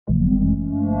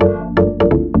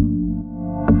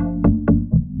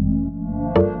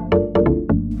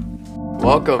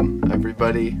Welcome,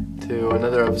 everybody, to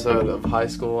another episode of High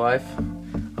School Life.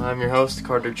 I'm your host,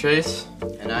 Carter Chase.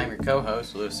 And I'm your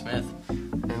co-host, Lewis Smith.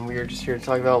 And we are just here to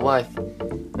talk about life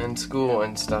and school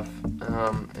and stuff,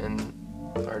 and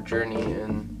our journey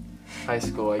in high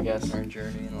school, I guess. Our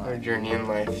journey in life. Our journey in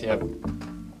life, yep.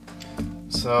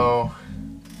 So,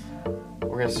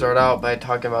 we're going to start out by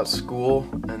talking about school,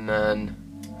 and then,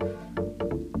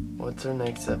 what's our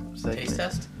next segment? Taste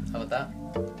test? How about that?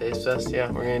 Taste test, yeah.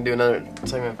 We're going to do another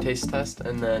segment of taste test,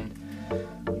 and then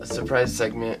a surprise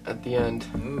segment at the end.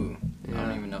 Ooh, Yeah. I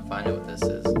don't even know if I know what this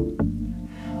is.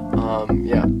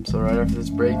 Yeah, so right after this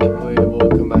break, we will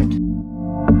come back.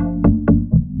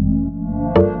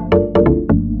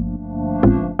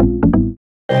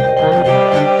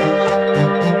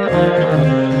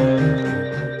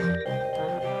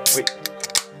 Wait.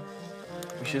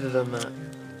 We should have done that.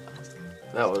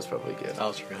 That was probably good. That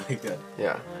was really good.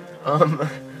 Yeah.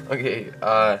 Okay,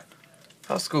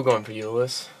 how's school going for you,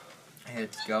 Lewis?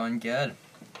 It's going good.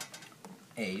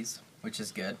 A's, which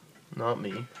is good. Not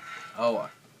me. Oh,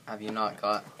 have you not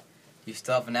got... You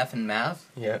still have an F in math?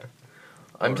 Yeah.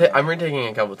 I'm retaking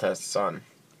a couple tests on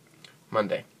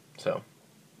Monday, so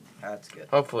That's good.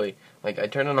 hopefully, I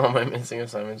turned in all my missing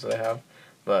assignments that I have,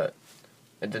 but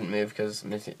it didn't move because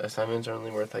missing assignments are only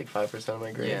worth 5% of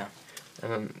my grade. Yeah.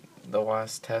 And then the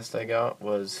last test I got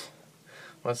was,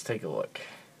 let's take a look.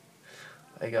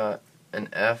 I got an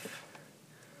F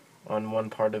on one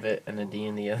part of it and a D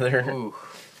in the other. Ooh.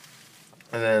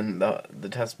 And then the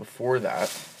test before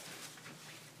that,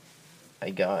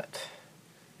 I got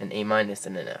an A-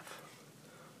 and an F.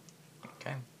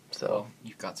 Okay. So, Well,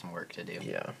 you've got some work to do.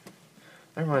 yeah.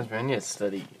 That reminds me, I need to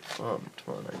study tomorrow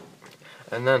night.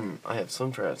 And then I have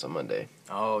swim tryouts on Monday.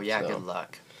 Oh, yeah, So, good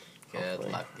luck. Good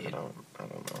Hopefully. luck, dude. I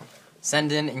don't know.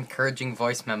 Send in encouraging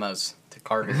voice memos to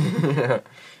Carter.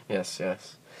 Yes.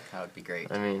 That would be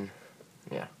great. I mean,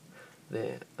 yeah.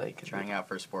 Trying out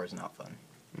for sport is not fun.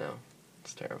 No,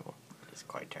 it's terrible. It's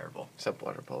quite terrible. Except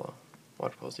water polo.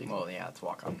 Water polo's easy. Well, yeah, it's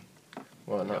walk on.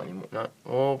 Well, not no. anymore.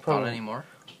 Well, Not probably. anymore?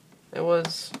 It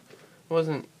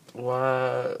wasn't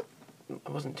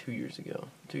 2 years ago.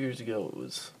 2 years ago it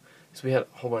was, because we had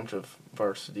a whole bunch of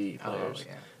varsity players. Oh,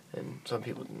 yeah. And some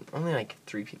people didn't. Only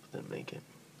 3 people didn't make it.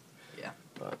 Yeah.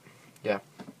 But, yeah.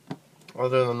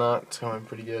 Other than that, it's going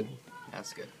pretty good.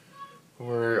 That's good.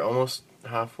 We're almost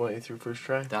halfway through first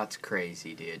try. That's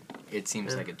crazy, dude. It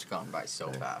seems Yeah. like it's gone by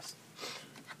so Yeah. fast.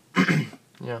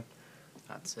 Yeah.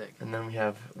 That's sick. And then we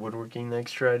have woodworking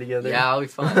next try together. Yeah, that'll be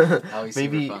fun. That'll be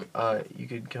Maybe super fun. you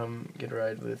could come get a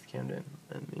ride with Camden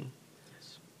and me.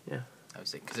 Yeah. That was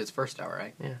sick. Because it's first hour,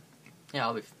 right? Yeah.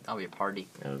 Yeah, that'll be a party.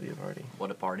 That'll be a party.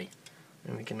 What a party.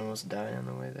 And we can almost die on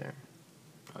the way there.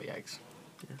 Oh, yikes.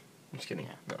 I'm just kidding.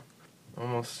 Yeah. No.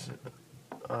 Almost.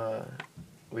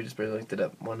 We just barely looked it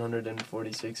up.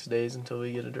 146 days until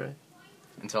we get a drive.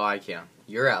 Until I can.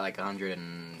 You're at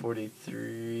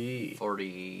 143,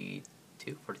 43.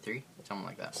 43? Something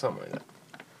like that. Something like that.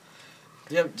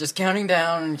 Yep, just counting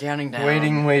down and counting down.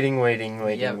 Waiting.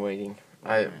 Yep.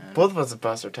 Both of us have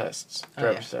passed our tests. Oh,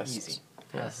 Driver's yeah, tests. easy.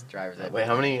 Yeah. Yes, driver's ed. Wait,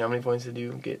 how many points did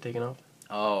you get taken off?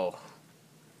 Oh.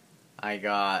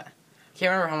 Can't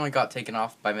remember how many got taken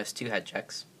off, but I missed 2 head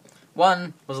checks.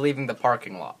 One was leaving the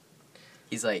parking lot.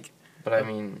 He's like, But I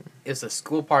mean, it was a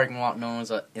school parking lot, no one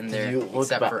was in did there you look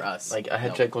except back, for us. a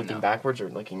head check looking backwards or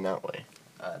looking that way?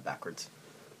 Backwards.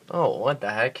 Oh, what the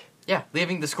heck? Yeah,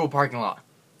 leaving the school parking lot.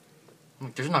 I'm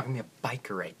like, there's not gonna be a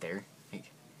biker right there.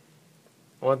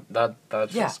 What?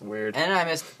 That's Yeah. just weird. And I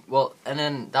missed, and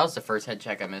then that was the first head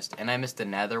check I missed, and I missed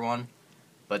another one,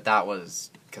 but that was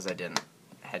because I didn't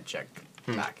head check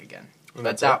back again. And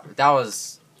But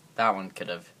that's that one could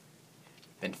have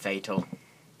been fatal.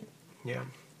 Yeah.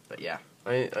 But yeah.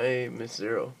 I missed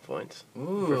 0 points.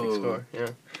 Ooh. Perfect score. Yeah.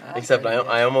 That's Except pretty good.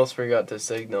 I almost forgot to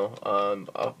signal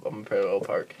up on Parallel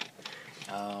Park.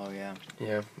 Oh yeah.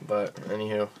 Yeah, but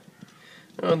anywho,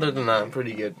 other than that,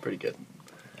 pretty good.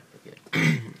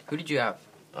 Who did you have?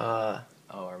 Uh,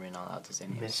 Oh, are we not allowed to say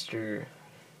names? Mr.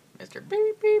 Mr.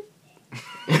 Beep Beep.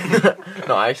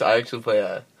 No, I actually play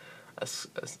a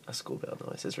school bell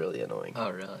noise. It's really annoying. Oh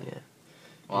really? Yeah.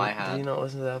 Well, I had. Did you not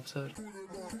listen to the episode?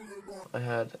 I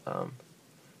had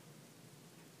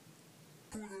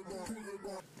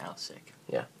That was sick.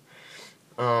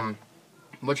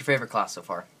 What's your favorite class so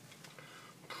far?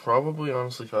 Probably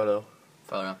honestly photo.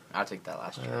 Photo. I'll take that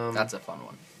last year. That's a fun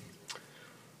one.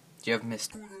 Do you have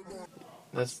missed?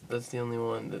 That's the only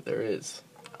one that there is.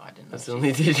 Oh, I didn't know. That's the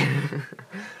only teacher.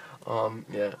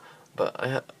 Yeah, but I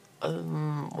have I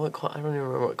don't even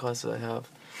remember what classes I have.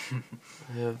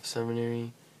 I have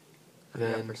seminary.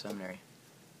 Yeah, Then for seminary.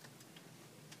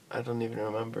 I don't even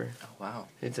remember. Oh, wow.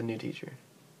 It's a new teacher.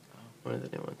 Oh. One of the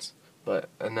new ones.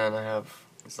 And then I have...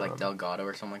 It's like Delgado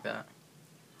or something like that?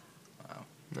 Wow.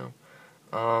 No.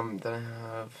 Then I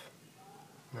have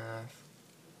math,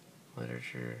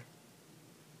 literature.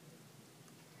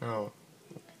 No.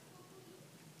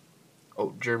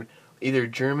 Oh, German. Either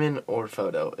German or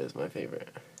photo is my favorite.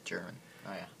 German.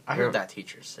 Oh, yeah. I heard that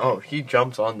teacher's sick. Oh, he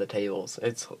jumps on the tables.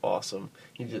 It's awesome.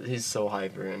 He's so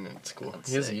hyper and it's cool. That's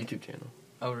he has a sick. YouTube channel.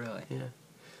 Oh, really? Yeah.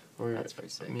 That's pretty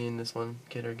sick. Me and this one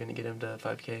kid are gonna get him to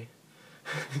 5K.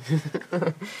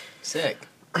 Sick.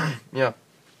 Yeah.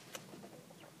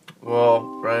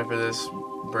 Well, right after this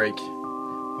break,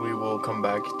 we will come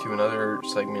back to another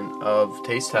segment of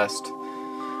Taste Test.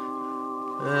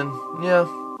 And yeah.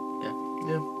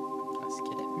 Let's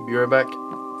get it. Be right back.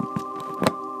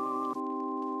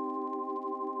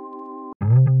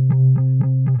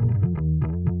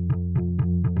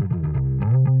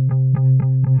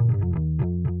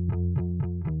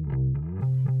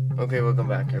 Okay, welcome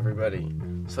back, everybody.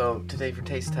 So, today for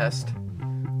Taste Test,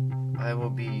 I will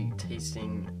be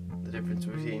tasting the difference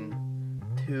between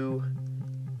two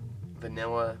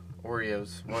vanilla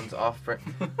Oreos. One's off-brand.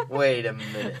 Wait a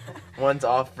minute. One's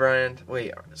off-brand.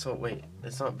 Wait, it's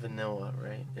not vanilla,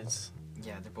 right? It's...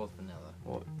 Yeah, they're both vanilla.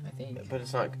 Well, I think. but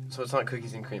it's not... So it's not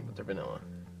cookies and cream, but they're vanilla.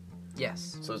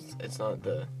 Yes. So it's not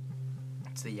the...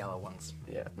 It's the yellow ones.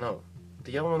 Yeah, no.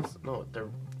 The yellow ones, no,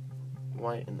 they're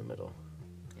white in the middle.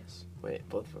 Yes. Wait,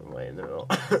 both of them white in the middle.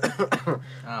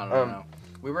 I don't know.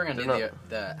 We were going to do they're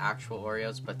the actual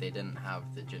Oreos, but they didn't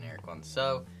have the generic ones.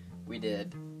 So we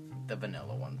did the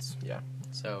vanilla ones. Yeah.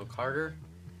 So, Carter,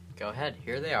 go ahead.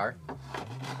 Here they are.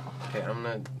 Okay, I'm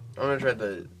gonna try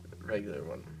the regular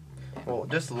one. Well,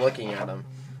 just looking at them,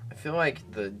 I feel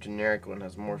like the generic one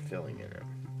has more filling in it.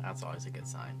 That's always a good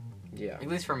sign. Yeah. At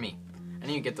least for me. And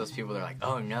then you get those people that are like,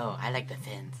 oh no, I like the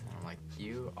thins. And I'm like,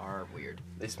 you are weird.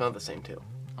 They smell the same too.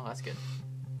 Oh, that's good.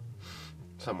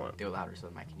 Somewhat. Do it louder so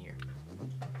the mic can hear.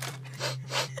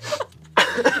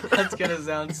 That's gonna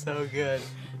sound so good.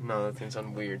 No, that's gonna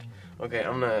sound weird. Okay,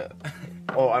 I'm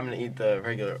gonna eat the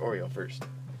regular Oreo first.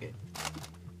 Okay.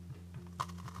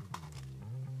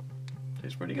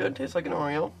 Tastes pretty good. Tastes like an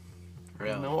Oreo.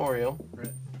 Really? No Oreo.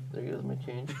 Right. There goes my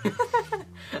change.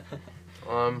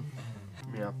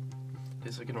 Yeah.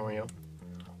 Tastes like an Oreo.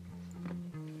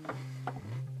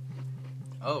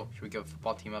 Oh, should we give a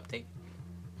football team update?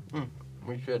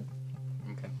 We should.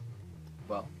 Okay.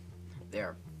 Well, they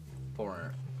are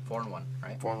 4-1,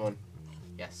 right? 4-1.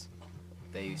 Yes.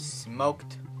 They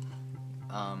smoked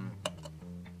a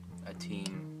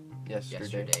team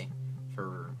yesterday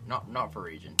for not for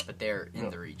region, but they're in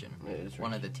the region. It is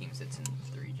One of the teams that's in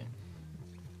the region.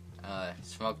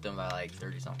 Smoked them by like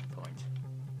 30-something points.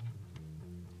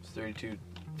 It's 52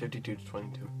 to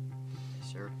 22.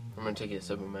 Yes, sir. I'm gonna take a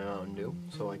sip of my Mountain Dew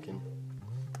so I can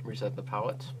reset the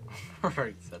palate.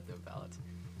 Already set the ballots.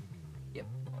 Yep.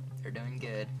 They're doing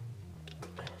good.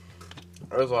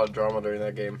 There was a lot of drama during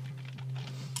that game.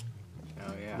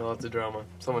 Oh yeah. Lots of drama.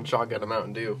 Someone shotgun a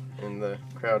Mountain Dew in the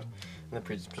crowd, and the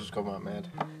priest just come out mad.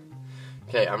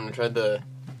 Okay, I'm gonna try the...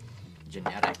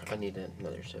 Genetic. I need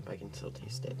another sip. I can still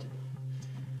taste it.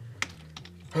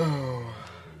 Oh.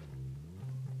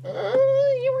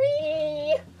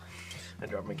 I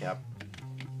dropped my cap.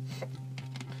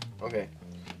 Okay.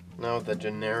 Now with the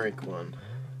generic one.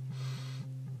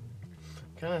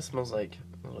 Kind of smells like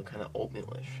a little kind of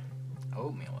oatmeal-ish.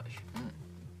 Oatmeal-ish.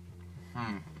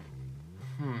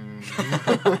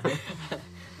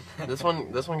 This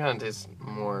one kind of tastes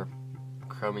more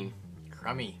crummy.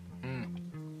 Crummy.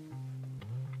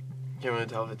 Can't really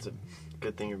tell if it's a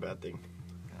good thing or bad thing.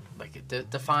 Like,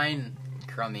 define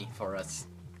crummy for us.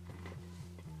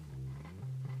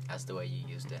 That's the way you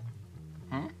used it.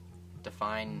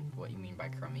 Define what you mean by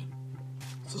crummy.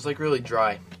 So it's like really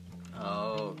dry.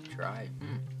 Oh, dry.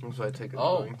 That's why I take a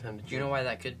Oh, long time to do you know why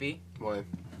that could be? Why?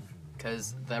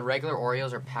 Because the regular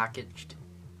Oreos are packaged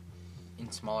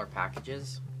in smaller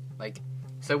packages. Like,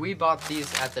 so we bought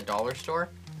these at the dollar store.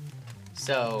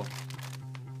 So,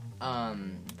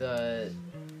 the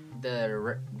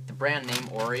brand name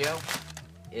Oreo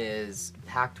is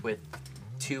packed with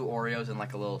 2 Oreos in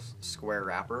like a little square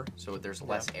wrapper, so there's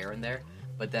less air in there.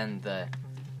 But then the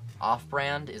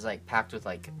off-brand is like packed with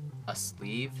like a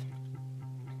sleeve,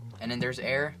 and then there's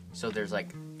air, so there's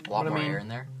like a lot more air in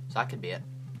there. So that could be it.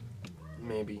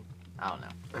 Maybe. I don't know.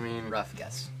 I mean, Rough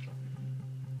guess.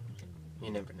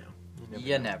 You never know.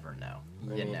 You never know.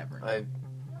 You never know.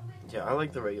 I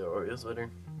like the regular Oreos better.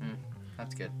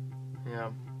 That's good.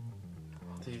 Yeah.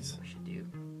 These. We should do.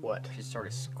 What? We should start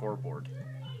a scoreboard.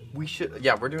 We should.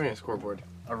 Yeah, we're doing a scoreboard.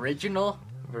 Original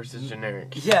versus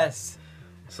generic. Yes.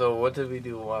 So what did we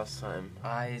do last time?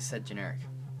 I said generic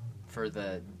for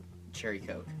the cherry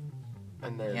Coke.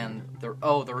 And then And the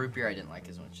root beer I didn't like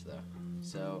as much though.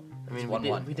 So I mean,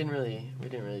 it's we didn't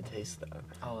really taste that.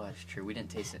 oh, that's true. We didn't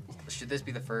taste it. Should this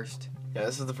be the first? Yeah,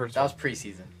 this is the first That one. was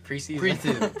preseason.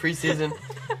 Preseason.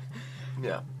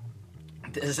 Yeah.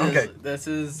 This Okay. is this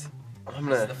is I'm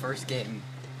this is gonna the first game.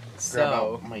 grab So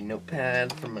out my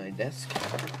notepad from my desk.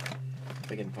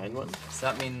 If I can find one.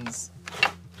 that means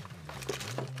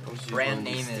I'll just use brand one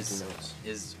of these name sticky notes.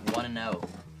 is 1-0.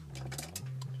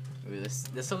 Ooh,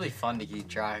 this will be fun to keep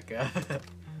track of.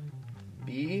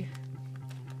 B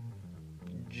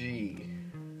G.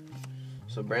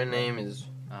 So brand name is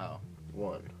Oh,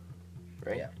 1,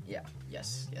 right? yeah,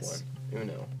 yes. 1.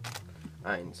 Uno.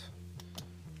 Eins.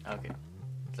 Okay.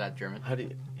 Is that German? How do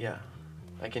you? Yeah,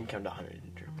 I can count to 100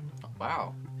 in German. Oh,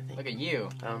 wow. I think. Look at you.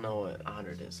 I don't know what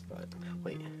 100 is, but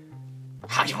wait,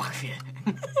 How do you walk here?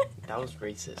 that was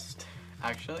racist.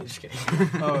 Actually? Just kidding.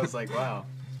 Oh, I was like, wow.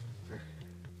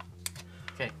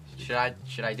 Okay,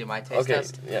 should I do my taste Okay,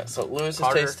 test? yeah. So Lewis's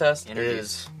Carter, taste test introduce.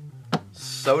 is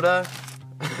soda.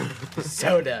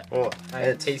 Soda. Well, I am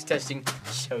it's taste testing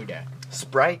soda.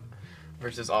 Sprite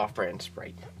versus off-brand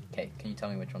Sprite. Okay, can you tell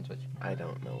me which one's which? I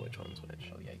don't know which one's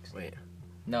which. Oh, yikes. Wait,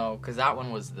 No, because that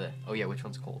one was the... Oh, yeah, which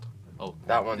one's cold? Oh,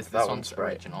 that one's this that one's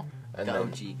Sprite. original. And The then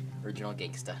OG. Original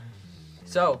gangsta.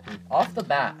 So, off the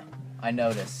bat, I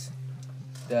notice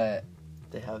the...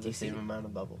 they have Do you the same see- amount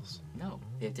of bubbles. No,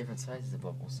 they have different sizes of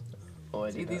bubbles. Oh, I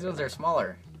See, did these not ones know. are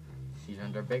smaller. These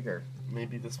ones are bigger.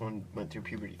 Maybe this one went through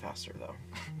puberty faster though.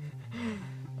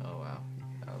 Oh, wow.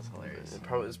 That was hilarious.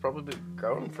 It's probably been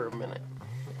growing for a minute.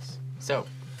 So,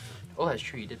 oh, that's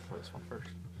true. You did pour this one first.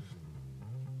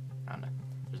 I don't know.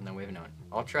 There's no way of knowing.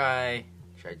 I'll try.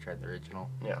 Should I try the original?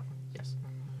 Yeah. Yes.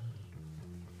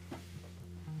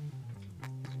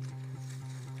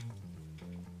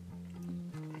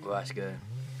 Oh, that's good.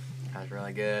 That's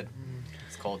really good.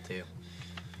 It's cold too.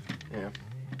 Yeah.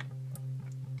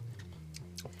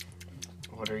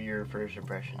 What are your first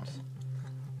impressions?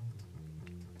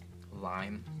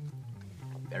 Lime.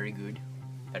 Very good.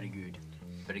 Very good.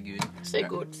 Very good. Say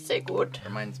good. Say good.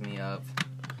 Reminds me of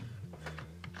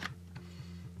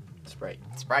Sprite.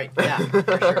 Sprite. Yeah,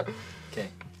 for sure. Okay.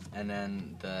 And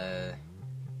then the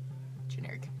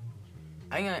generic.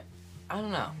 I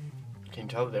don't know. Can you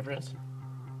tell the difference?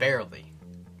 Barely.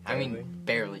 I Barely? mean,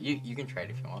 barely. You can try it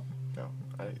if you want. No.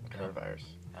 Coronavirus.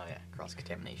 Oh yeah, cross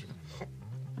contamination.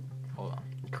 Hold on.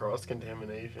 Cross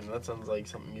contamination. That sounds like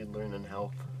something you'd learn in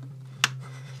health.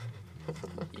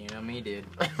 You know me, dude.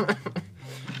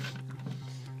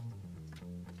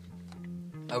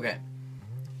 Okay.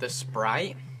 The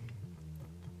Sprite,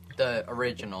 the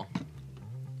original.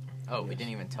 Oh, we Yes.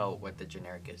 didn't even tell what the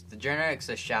generic is. The generic's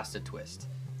a Shasta Twist.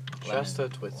 Shasta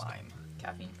Lemon, Twist. Lime,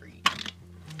 caffeine free.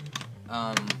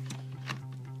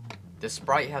 The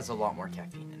Sprite has a lot more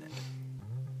caffeine in it.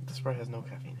 The Sprite has no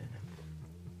caffeine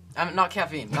in it. Not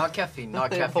caffeine. Not caffeine.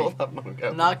 Not They caffeine. both have no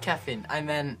caffeine. Not caffeine. I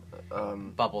meant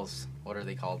Um, bubbles. What are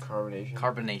they called? carbonation.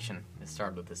 Carbonation. It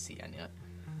started with a C, I knew it.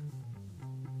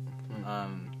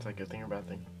 It's like a good thing or bad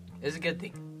thing. It's a good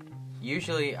thing.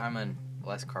 Usually I'm a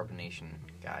less carbonation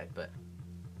guy, but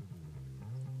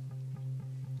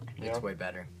Yeah. it's way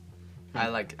better. I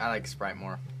like Sprite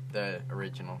more, the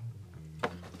original.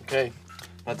 Okay,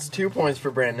 that's 2 points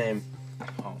for brand name.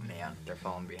 Oh man, they're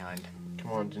falling behind.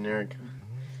 Come on, generic.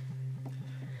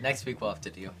 Next week we'll have to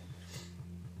do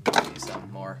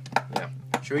some more. Yeah.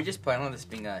 Should we just plan on this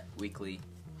being a weekly?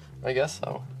 I guess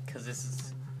so. Cause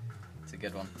it's a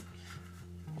good one.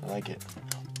 I like it.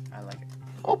 I like it.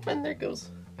 Oh, and there it goes.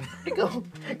 There you go.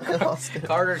 I lost it.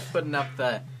 Carter's putting up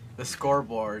the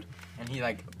scoreboard, and he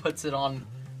like puts it on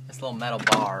this little metal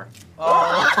bar.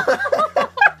 Oh.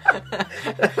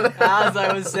 As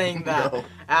I was saying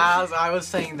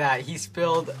that, he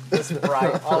spilled the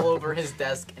Sprite all over his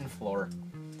desk and floor.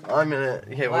 I'm gonna.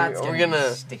 Okay, That's we're be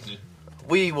gonna. sticky.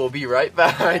 We will be right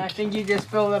I back. think you just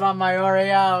spilled it on my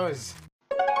Oreos.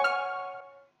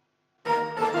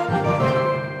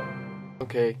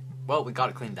 Okay. Well, we got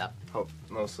it cleaned up, Oh,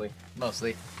 mostly.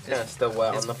 mostly. Yeah, still wet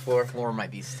It's- on the floor. Floor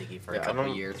might be sticky for Yeah, a I couple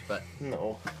don't- years, but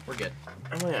No. we're good.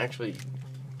 I might actually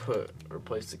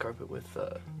replace the carpet with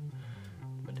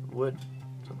wood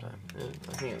sometime. I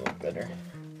think it look better.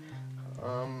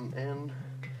 And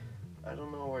I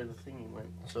don't know where the thingy went.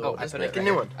 So Oh, I let's put make it a right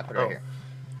new here. one. I put it right here.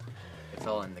 It's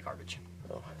all in the garbage.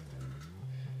 Oh.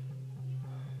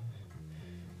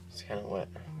 It's kind of wet,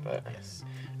 but Yes.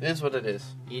 it is what it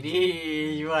is. It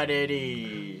is what it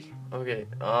is. Okay.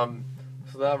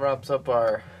 So that wraps up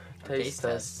our Taste taste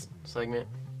test segment.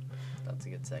 That's a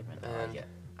good segment. I And like it.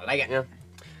 I like it. Yeah.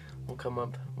 We'll come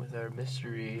up with our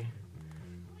mystery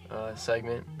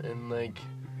segment in like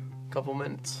a couple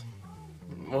minutes.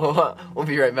 We'll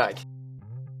be right back.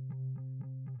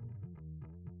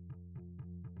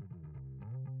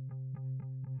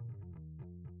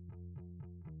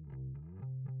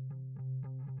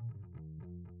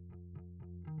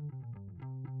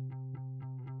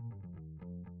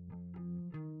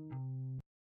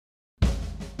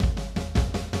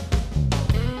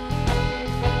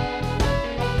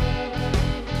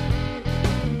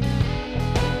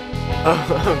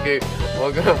 Okay,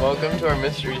 welcome to our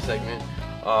mystery segment.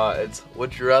 It's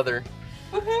Would You Rather.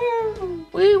 Woohoo!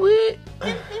 Wee wee!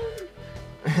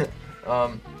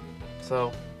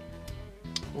 So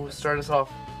we'll start us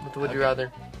off with the Would You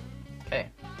Rather. Okay.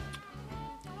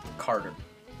 Carter,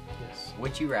 Yes.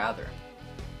 would you rather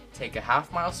take a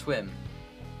half-mile swim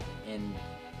in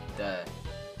the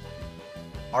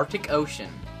Arctic Ocean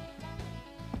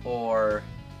or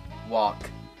walk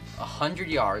 100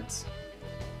 yards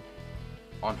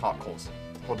on hot coals?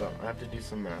 Hold on, I have to do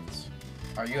some maths.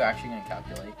 Are you actually going to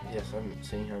calculate? Yes, I'm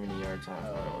seeing how many yards a half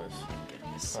mile is.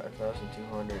 Goodness.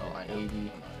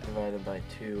 5,280 divided by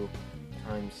 2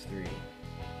 times 3.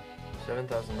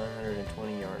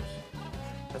 7,920 yards.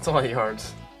 That's a lot of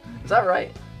yards. Is that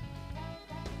right?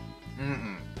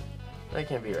 Mm-mm. That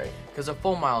can't be right. Because a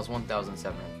full mile is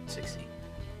 1,760.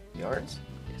 Yards?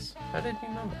 Yes. How did you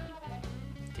know that?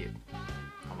 Dude,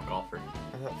 I'm a golfer.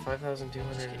 I thought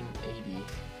 5,280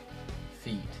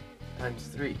 feet times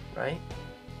 3, right?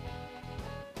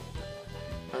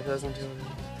 5,200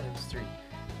 times 3.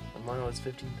 A mile is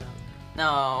 15,000.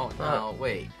 No,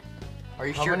 wait. Are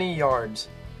you How sure? many yards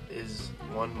is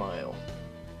 1 mile?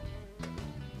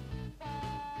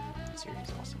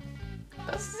 Series awesome.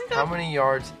 How many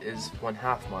yards is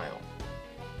 1/2 mile?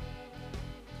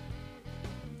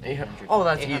 800. Oh,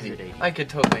 that's easy. 880. I could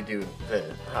totally do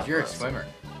the half You're a mile. swimmer.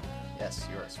 Yes,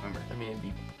 you're a swimmer. I mean, it'd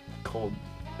be cold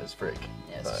as frick.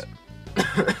 Yes. But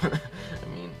I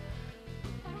mean,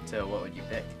 So what would you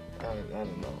pick? I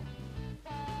don't know.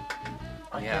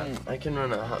 Yeah. I can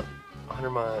run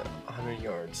 100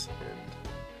 yards and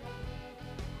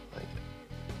like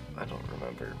I don't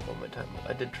remember what my time was.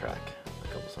 I did track a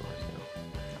couple summers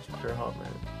ago for a hot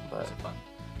minute, but Was it fun?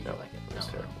 Did no, you like it? it was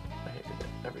No. terrible. I hated it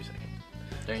every second.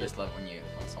 Don't you just love when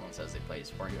someone says they played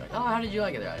sport, you're like, oh, how did you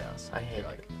like it? I hate You're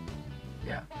like, it.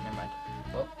 yeah, never mind.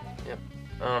 Well,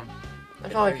 I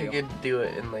Good felt like for I you. could do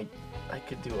it in like I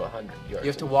could do 100 yards.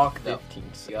 you have to in walk though. 15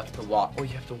 seconds. You have to walk. Oh, you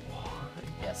have to walk.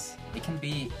 Yes, it can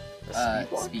be A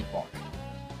speed walk? speed walk.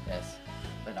 Yes,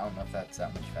 but I don't know if that's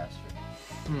that much faster.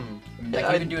 Hmm. Like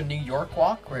Yeah, you can do a New York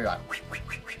walk where you're like,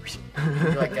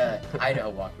 or like a Idaho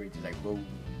walk where you're just like, boom,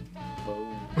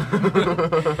 boom.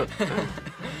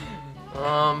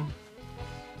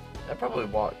 I'd probably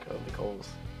walk on the coals.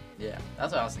 Yeah,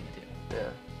 that's what I was thinking too. Yeah.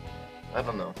 I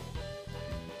don't know.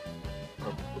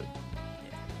 Probably.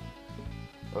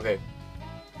 Yeah. Okay.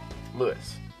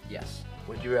 Lewis, Yes.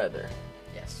 would you rather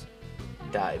Yes.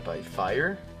 die by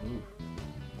fire? Ooh.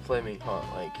 Flaming hot,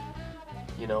 like,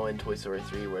 you know, in Toy Story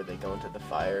 3 where they go into the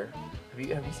fire. Have you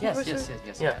seen Yes, Toy yes, Story?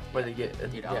 yes, yes. Yeah, where they get.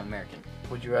 Dude, yeah. I'm American.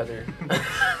 Would you rather?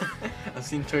 I've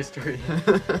seen Toy Story.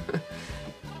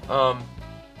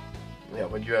 Yeah,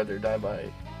 would you rather die by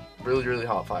really, really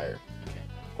hot fire Okay.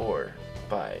 or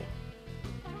by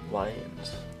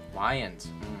lions Lions.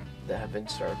 that have been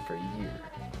starved for a year?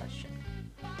 Question.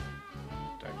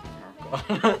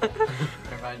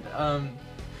 Never mind.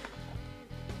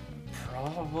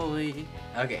 Probably.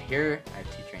 Okay, here I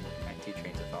have two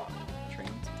trains of thought. Trains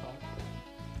of thought.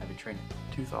 I've been training.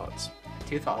 2 thoughts.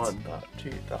 2 thoughts. 1 thought,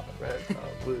 2 thought, red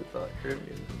thought, blue thought,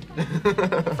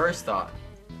 Caribbean. First thought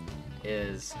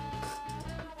is,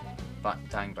 but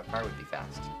dying by fire would be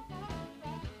fast.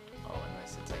 Oh,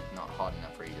 unless it's like not hot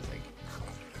enough for you to like.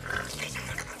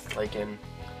 Like in,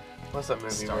 what's that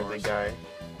movie Star where the Wars. guy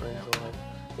burns alive?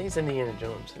 I think it's Indiana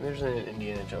Jones. And there's an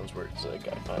Indiana Jones where it's a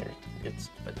guy fired. It's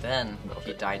But then, No, if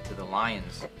you but- died to the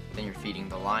lions, then you're feeding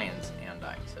the lions and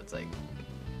dying. So it's like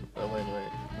a win-win.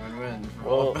 win-win.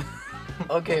 Well,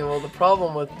 okay, well the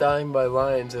problem with dying by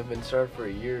lions have been starved for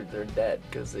a year, they're dead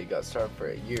because they got starved for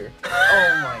a year.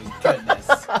 Oh my goodness.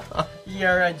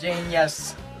 You're a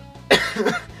genius.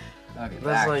 Okay,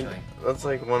 That's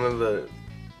like one of the.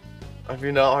 Have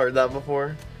you not heard that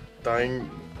before? Dying.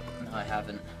 No, I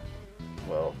haven't.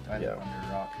 Well, I live yeah, under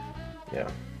a rock. yeah.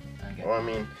 Okay. Well, I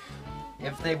mean,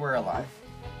 If they were alive,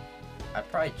 I'd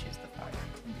probably choose the fire.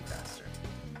 It'd be faster.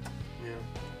 yeah.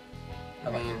 How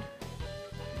I about mean, you?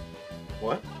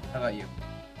 what? How about you?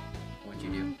 What'd you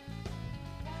do?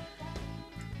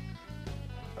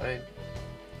 I'd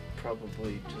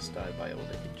probably just die by old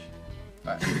age.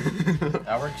 But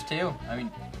that works too. I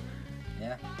mean,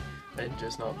 yeah. I'd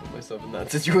just not put myself in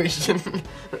that situation.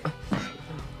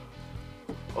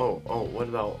 oh, what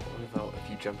about if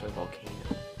you jumped a volcano?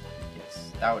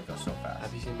 Yes, that would go so fast.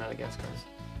 Have you seen Madagascar?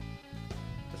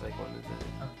 It's like one of the...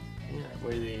 Oh. Yeah,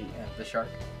 where they... Yeah, the shark.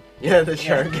 Yeah, the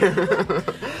shark.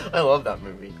 I love that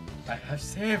movie. I have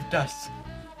saved us.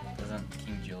 Doesn't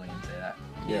King Julian say that?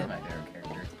 He's Yeah. my favorite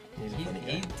character. He's a He funny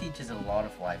guy. teaches a lot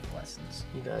of life lessons.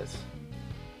 He does.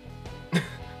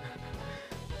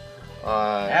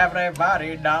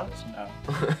 Everybody does know.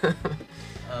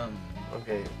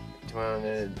 Okay. Do we want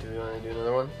to do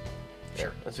another one?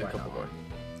 Sure. Let's do a why couple not? more.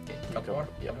 Okay, You couple go. more.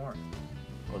 Yep. Couple more.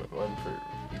 One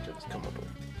for each of us come up with.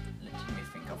 Let me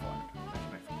think of one.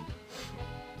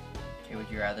 Okay, would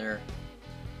you rather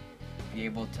be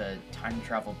able to time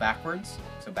travel backwards,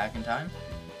 so back in time,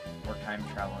 or time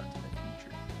travel into the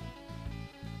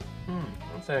future?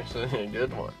 That's actually a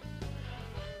good one.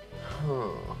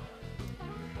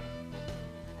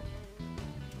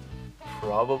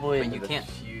 Probably But into you the can't-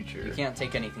 future. You can't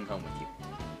take anything home with you.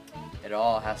 It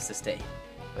all has to stay.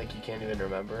 Like, you can't even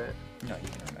remember it? No, you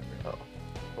can remember it. Oh.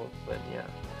 Well, then, yeah.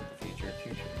 The future.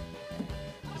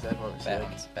 Because I'd want to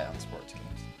see, Bet on sports games.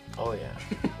 Oh, yeah.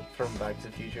 From Back to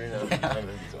the Future? No, Yeah. that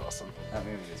movie's awesome. That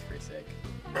movie is pretty sick.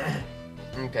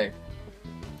 Okay.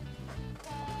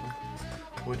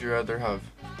 Would you rather have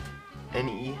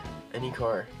any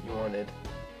car you wanted?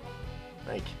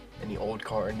 Like, any old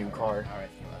car, a new car, Alright,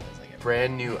 think about this. I get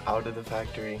brand new out of the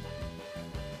factory,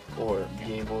 or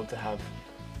be able to have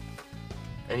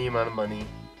any amount of money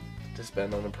to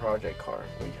spend on a project car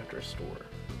where you have to restore?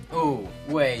 Oh,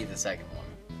 way the second one.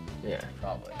 Yeah.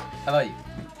 Probably. How about you?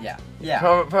 Yeah. Yeah.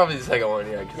 Probably the second one,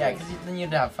 yeah. Yeah, because then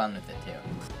you'd have fun with it too.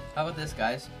 How about this,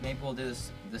 guys? Maybe we'll do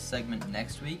this segment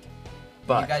next week.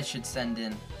 But You guys should send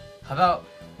in. How about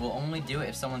we'll only do it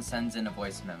if someone sends in a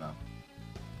voice memo?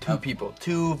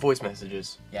 two voice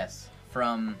messages. Yes.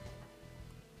 And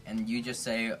you just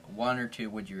say one or two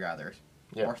would you rather.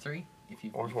 Yeah. Or three, if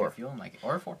Or if four. you're feeling like it.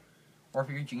 Or four. Or if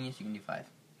you're a genius, you can do 5.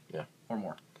 Yeah. Or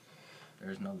more.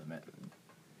 There's no limit.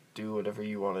 Do whatever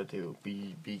you want to do.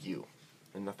 Be you,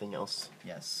 and nothing else.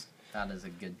 Yes. That is a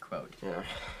good quote. Yeah.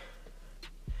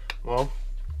 Well,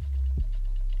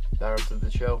 that wraps up the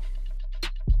show.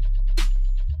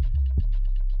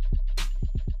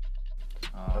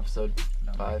 Episode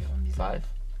don't like it when these 5. end.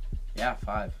 Yeah,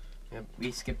 5. Yep.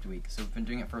 We skipped a week, so we've been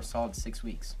doing it for a solid 6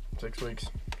 weeks. 6 weeks.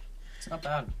 It's not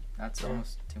bad. That's Yeah.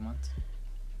 almost 2 months.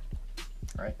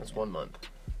 Right? That's 1 month.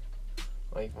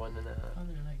 Like 1.5. Oh,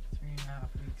 they're like 3.5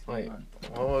 weeks. Wait, 1 month.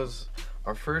 what was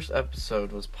our first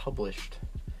episode was published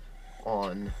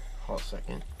on, hold a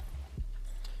second,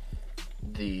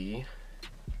 the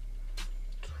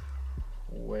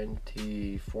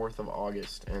 24th of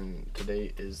August, and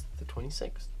today is the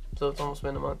 26th, so it's almost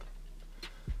been a month.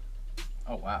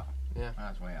 Oh, wow. Yeah.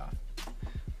 That's way off.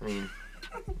 I mean,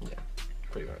 yeah,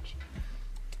 pretty much.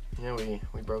 Yeah,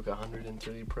 we broke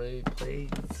 130 plays.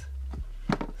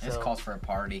 This calls for a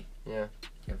party. Yeah. Do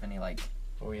you have any, like...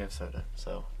 Well, we have soda,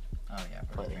 so. Oh, yeah,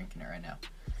 we're Plenty. drinking it right now.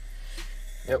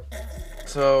 Yep.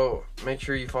 So make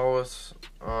sure you follow us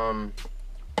on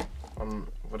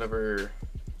whatever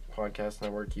podcast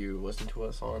network you listen to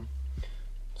us on.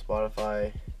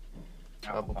 Spotify,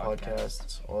 Apple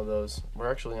Podcasts, all those. We're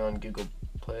actually on Google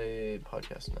Play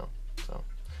Podcasts now. So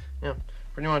yeah,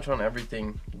 pretty much on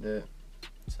everything that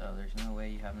So there's no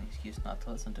way you have an excuse not to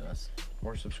listen to us.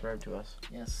 or subscribe to us.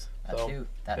 Yes, that So, too.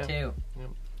 That yeah. too. Yep.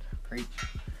 Preach.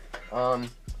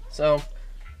 So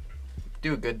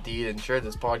do a good deed and share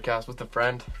this podcast with a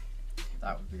friend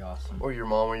That would be awesome. or your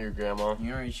mom or your grandma.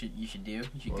 You know what you should do? You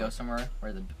should go What? somewhere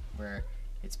where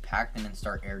it's packed and then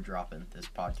start airdropping this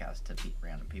podcast to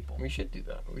random people. We should do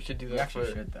that. We should do You that actually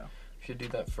for. should though. We should do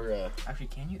that for Actually,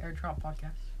 can you airdrop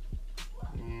podcasts?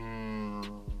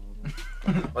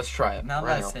 Let's try it. Now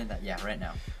right that now. I said that, yeah, right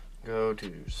now. Go to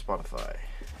Spotify.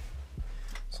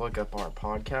 Let's look up our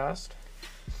podcast.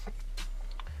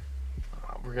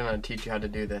 We're gonna teach you how to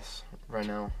do this right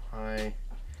now.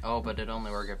 Oh, but it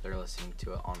only works if they're listening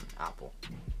to it on Apple.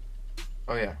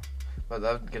 Oh yeah, but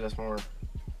that would get us more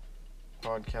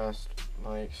podcast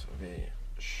likes. Okay,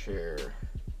 share.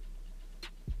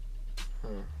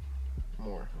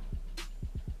 More.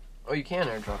 Oh, you can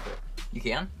airdrop it. You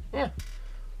can? I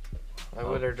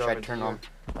would airdrop should I it. turn to on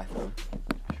my phone?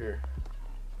 you. Sure.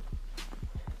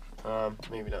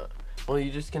 Maybe not. Well,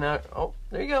 you just can. Oh,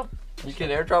 there you go. You can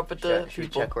airdrop it to Should we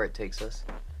people. check where it takes us?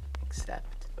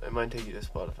 Accept. It might take you to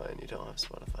Spotify, and you don't have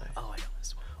Spotify. Oh, I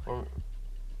don't.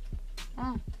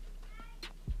 Or,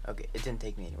 Okay, it didn't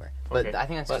take me anywhere. But Okay. I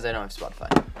think that's because I don't have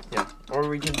Spotify. Yeah. Or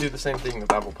we can do the same thing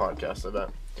with Apple Podcasts, I bet.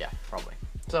 Yeah, probably.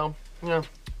 So,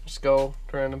 just go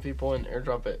to random people and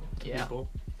airdrop it to Yeah. people.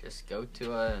 Just go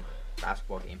to a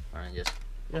basketball game and just...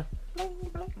 Yeah. Bling,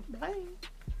 bling, bling.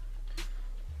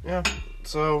 Yeah.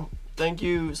 So, thank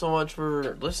you so much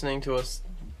for listening to us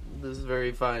this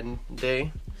very fine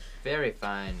day. Very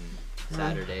fine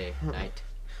Saturday night.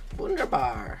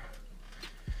 Wunderbar.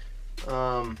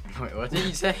 Wait, what did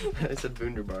you say? I said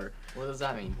wunderbar. What does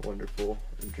that mean? Wonderful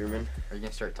in German. Are you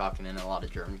gonna start talking in a lot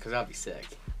of German? Because that'd be sick.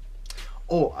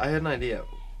 Oh, I had an idea.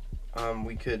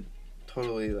 We could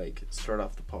totally start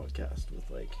off the podcast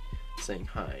with saying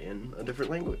hi in a different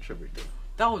language every day.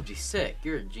 That would be sick.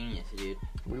 You're a genius, dude.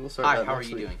 We will start. Hi, that how are next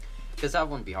you week. doing? Because that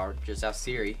wouldn't be hard. Just ask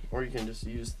Siri. Or you can just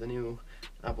use the new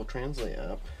Apple Translate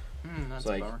app. That's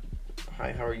It's a bummer.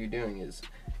 Hi, how are you doing? Is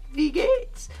wie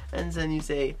geht's? And then you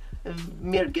say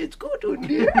mir geht's gut und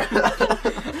dir.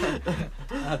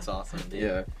 That's awesome,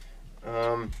 dude.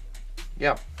 Yeah.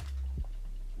 Yeah.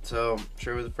 So,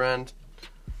 share with a friend.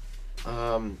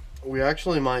 We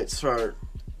actually might start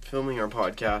filming our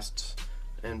podcasts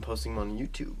and posting them on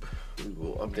YouTube. We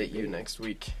will update you next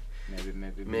week.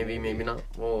 Maybe not.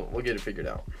 We'll get it figured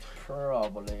out.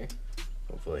 Probably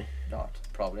Hopefully. not.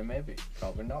 Probably maybe.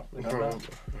 Probably not. We don't know.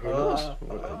 Who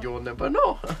knows? You'll never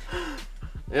know.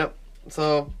 Yep.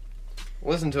 So,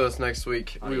 listen to us next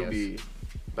week. We will Adios. be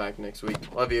back next week.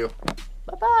 Love you.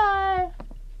 Bye-bye.